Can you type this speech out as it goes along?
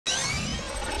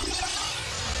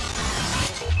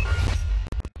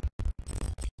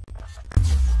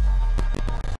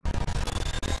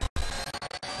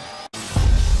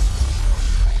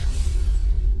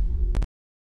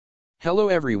Hello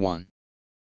everyone.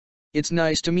 It's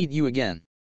nice to meet you again.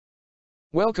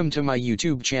 Welcome to my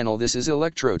YouTube channel. This is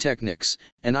Electrotechnics,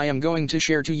 and I am going to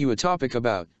share to you a topic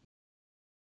about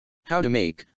how to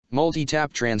make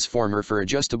multi-tap transformer for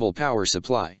adjustable power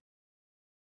supply.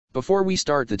 Before we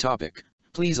start the topic,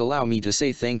 please allow me to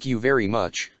say thank you very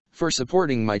much for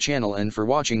supporting my channel and for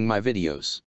watching my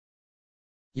videos.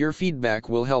 Your feedback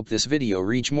will help this video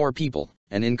reach more people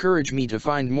and encourage me to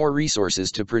find more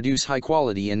resources to produce high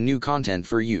quality and new content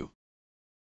for you.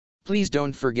 Please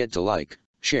don't forget to like,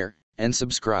 share, and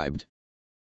subscribe.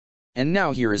 And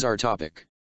now here is our topic.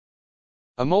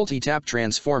 A multi-tap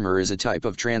transformer is a type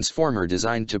of transformer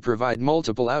designed to provide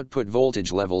multiple output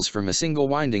voltage levels from a single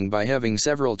winding by having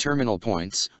several terminal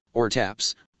points, or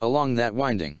taps, along that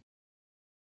winding.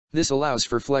 This allows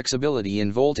for flexibility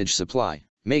in voltage supply,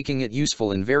 making it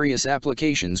useful in various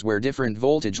applications where different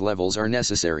voltage levels are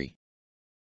necessary.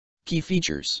 Key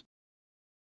features.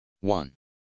 1.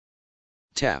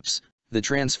 Taps. The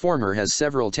transformer has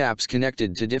several taps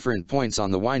connected to different points on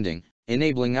the winding,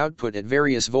 enabling output at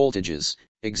various voltages,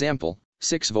 example,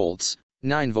 6 volts,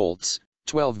 9 volts,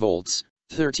 12 volts,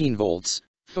 13 volts,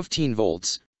 15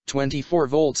 volts, 24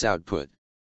 volts output.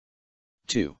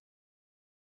 2.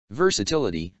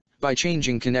 Versatility. By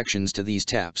changing connections to these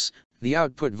taps, the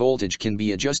output voltage can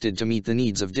be adjusted to meet the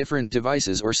needs of different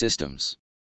devices or systems.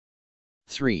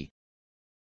 3.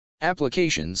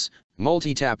 Applications.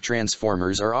 Multi-tap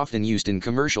transformers are often used in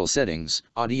commercial settings,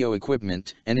 audio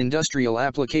equipment, and industrial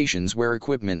applications where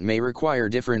equipment may require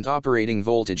different operating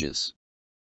voltages.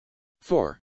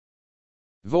 4.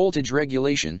 Voltage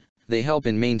regulation. They help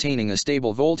in maintaining a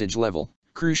stable voltage level,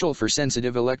 crucial for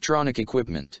sensitive electronic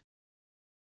equipment.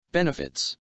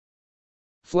 Benefits.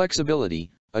 Flexibility.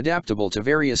 Adaptable to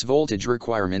various voltage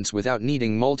requirements without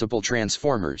needing multiple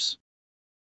transformers.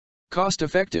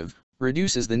 Cost-effective.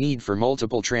 Reduces the need for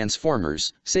multiple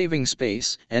transformers, saving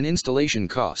space and installation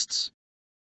costs.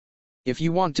 If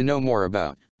you want to know more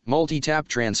about multi-tap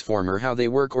transformer, how they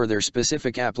work or their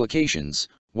specific applications,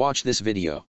 watch this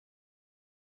video.